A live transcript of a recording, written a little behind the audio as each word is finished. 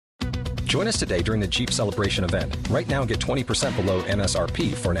Join us today during the Jeep Celebration event. Right now, get 20% below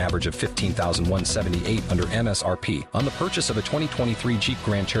MSRP for an average of $15,178 under MSRP on the purchase of a 2023 Jeep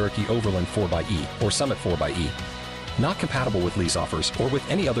Grand Cherokee Overland 4xE or Summit 4xE. Not compatible with lease offers or with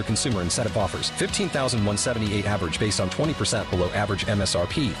any other consumer incentive offers. $15,178 average based on 20% below average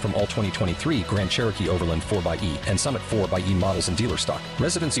MSRP from all 2023 Grand Cherokee Overland 4xE and Summit 4xE models in dealer stock.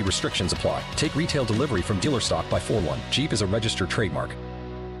 Residency restrictions apply. Take retail delivery from dealer stock by 4/1. Jeep is a registered trademark.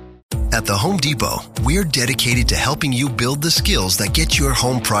 At the Home Depot, we're dedicated to helping you build the skills that get your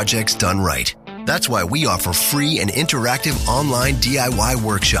home projects done right. That's why we offer free and interactive online DIY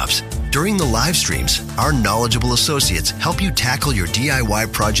workshops. During the live streams, our knowledgeable associates help you tackle your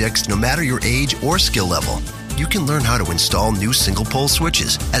DIY projects no matter your age or skill level. You can learn how to install new single-pole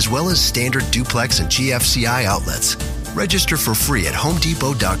switches, as well as standard duplex and GFCI outlets. Register for free at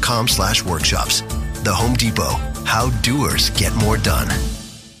homedepot.com/workshops. The Home Depot, how doers get more done.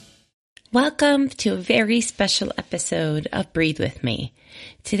 Welcome to a very special episode of Breathe With Me.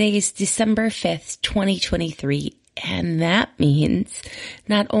 Today is December 5th, 2023, and that means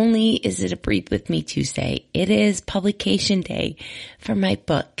not only is it a Breathe With Me Tuesday, it is publication day for my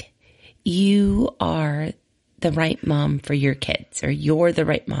book, You Are the Right Mom for Your Kids, or You're the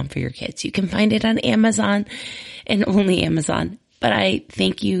Right Mom for Your Kids. You can find it on Amazon and only Amazon. But I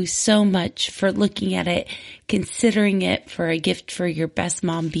thank you so much for looking at it, considering it for a gift for your best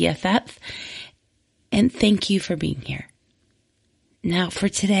mom BFF. And thank you for being here. Now for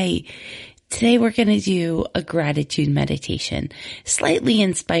today we're going to do a gratitude meditation, slightly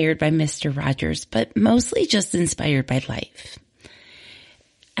inspired by Mr. Rogers, but mostly just inspired by life.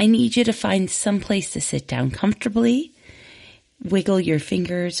 I need you to find some place to sit down comfortably. Wiggle your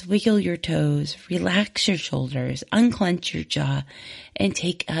fingers, wiggle your toes, relax your shoulders, unclench your jaw, and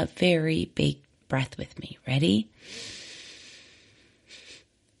take a very big breath with me. Ready?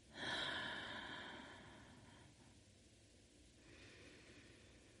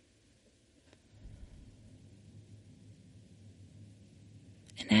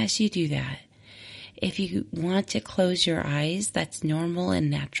 And as you do that, if you want to close your eyes, that's normal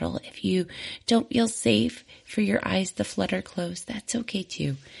and natural. If you don't feel safe for your eyes to flutter closed, that's okay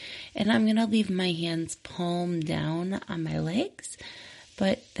too. And I'm going to leave my hands palm down on my legs,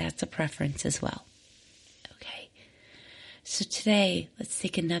 but that's a preference as well. Okay. So today, let's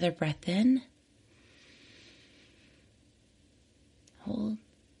take another breath in. Hold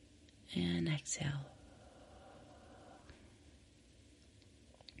and exhale.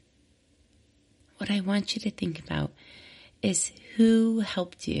 What I want you to think about is who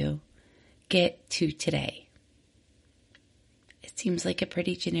helped you get to today. It seems like a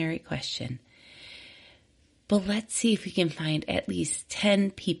pretty generic question, but let's see if we can find at least 10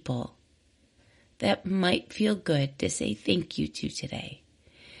 people that might feel good to say thank you to today.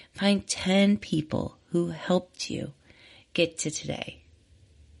 Find 10 people who helped you get to today,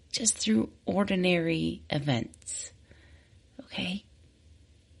 just through ordinary events. Okay?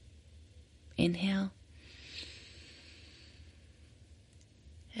 Inhale.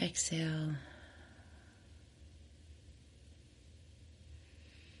 Exhale.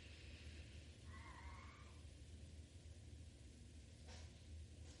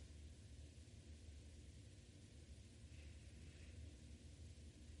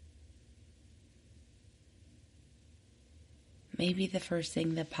 Maybe the first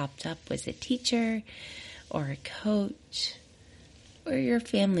thing that popped up was a teacher or a coach, or your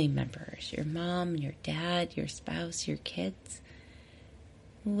family members, your mom, your dad, your spouse, your kids,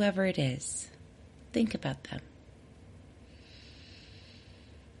 whoever it is. Think about them.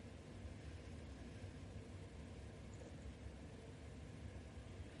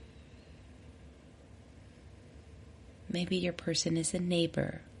 Maybe your person is a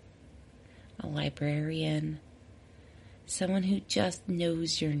neighbor, a librarian, someone who just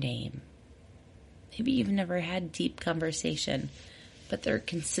knows your name. Maybe you've never had deep conversation, but they're a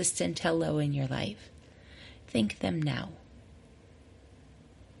consistent hello in your life. Thank them now.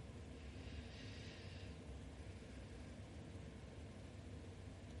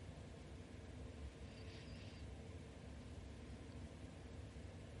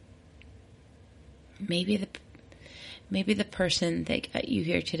 Maybe the person that you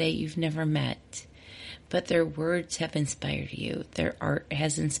hear today you've never met, but their words have inspired you, their art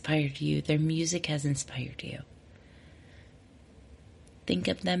has inspired you, their music has inspired you. Think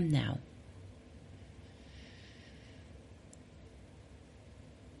of them now.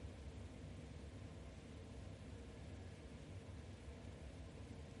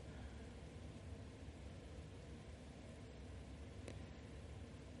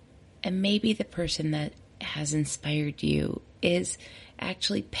 And maybe the person that has inspired you is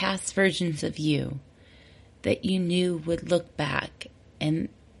actually past versions of you that you knew would look back, and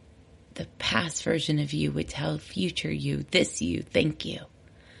the past version of you would tell future you, this you, thank you.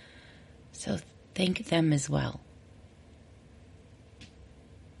 So thank them as well.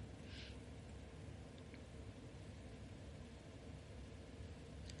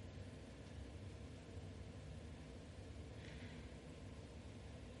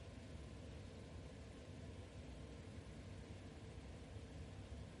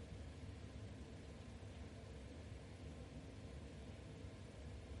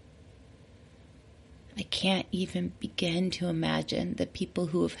 I can't even begin to imagine the people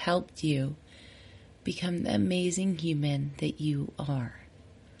who have helped you become the amazing human that you are.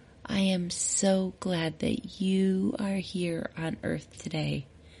 I am so glad that you are here on Earth today.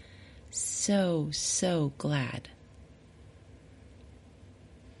 So, so glad.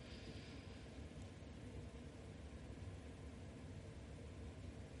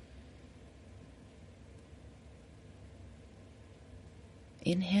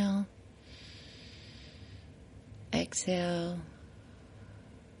 Inhale. Exhale.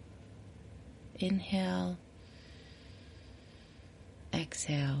 Inhale.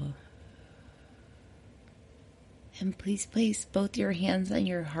 Exhale. And please place both your hands on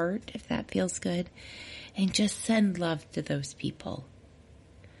your heart if that feels good, and just send love to those people.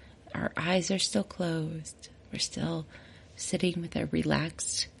 Our eyes are still closed. We're still sitting with a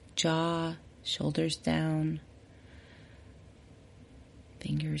relaxed jaw, shoulders down,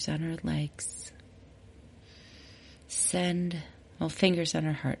 fingers on our legs. Fingers on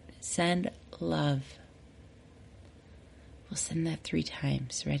our heart. Send love. We'll send that 3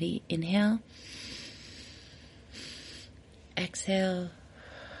 times. Ready? Inhale. Exhale.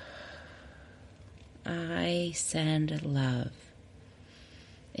 I send love.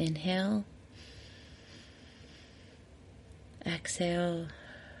 Inhale. Exhale.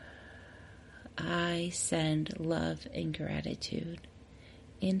 I send love and gratitude.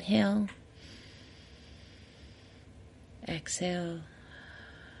 Inhale. Exhale.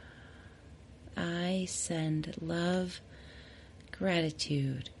 I send love,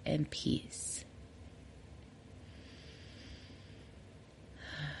 gratitude, and peace.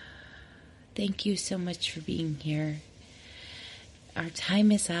 Thank you so much for being here. Our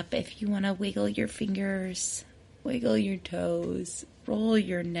time is up. If you want to wiggle your fingers, wiggle your toes, roll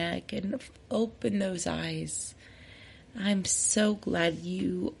your neck, and open those eyes. I'm so glad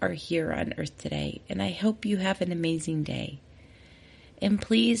you are here on Earth today, and I hope you have an amazing day. And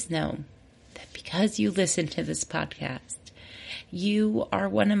please know that because you listen to this podcast, you are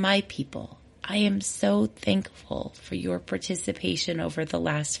one of my people. I am so thankful for your participation over the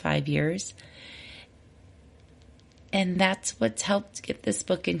last 5 years. And that's what's helped get this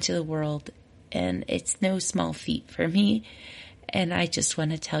book into the world. And it's no small feat for me. And I just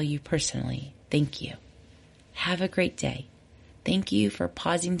want to tell you personally, thank you. Have a great day. Thank you for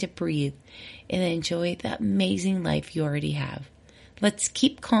pausing to breathe and enjoy the amazing life you already have. Let's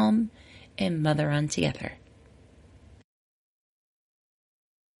keep calm and mother on together.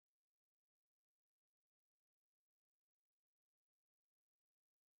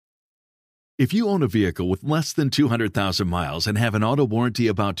 If you own a vehicle with less than 200,000 miles and have an auto warranty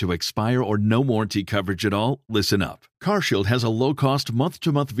about to expire or no warranty coverage at all, listen up. CarShield has a low-cost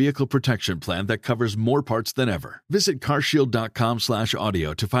month-to-month vehicle protection plan that covers more parts than ever. Visit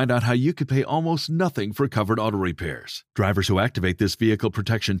carshield.com/audio to find out how you could pay almost nothing for covered auto repairs. Drivers who activate this vehicle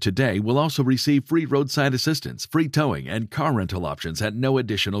protection today will also receive free roadside assistance, free towing, and car rental options at no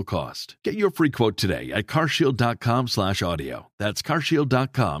additional cost. Get your free quote today at carshield.com/audio. That's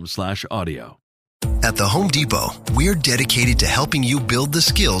carshield.com/audio. At the Home Depot, we're dedicated to helping you build the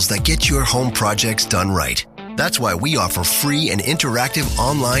skills that get your home projects done right. That's why we offer free and interactive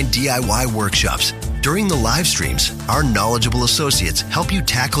online DIY workshops. During the live streams, our knowledgeable associates help you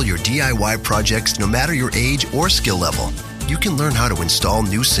tackle your DIY projects no matter your age or skill level. You can learn how to install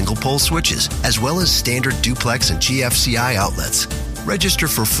new single-pole switches, as well as standard duplex and GFCI outlets. Register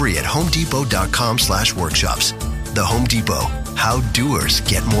for free at homedepot.com/workshops. The Home Depot, how doers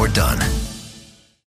get more done.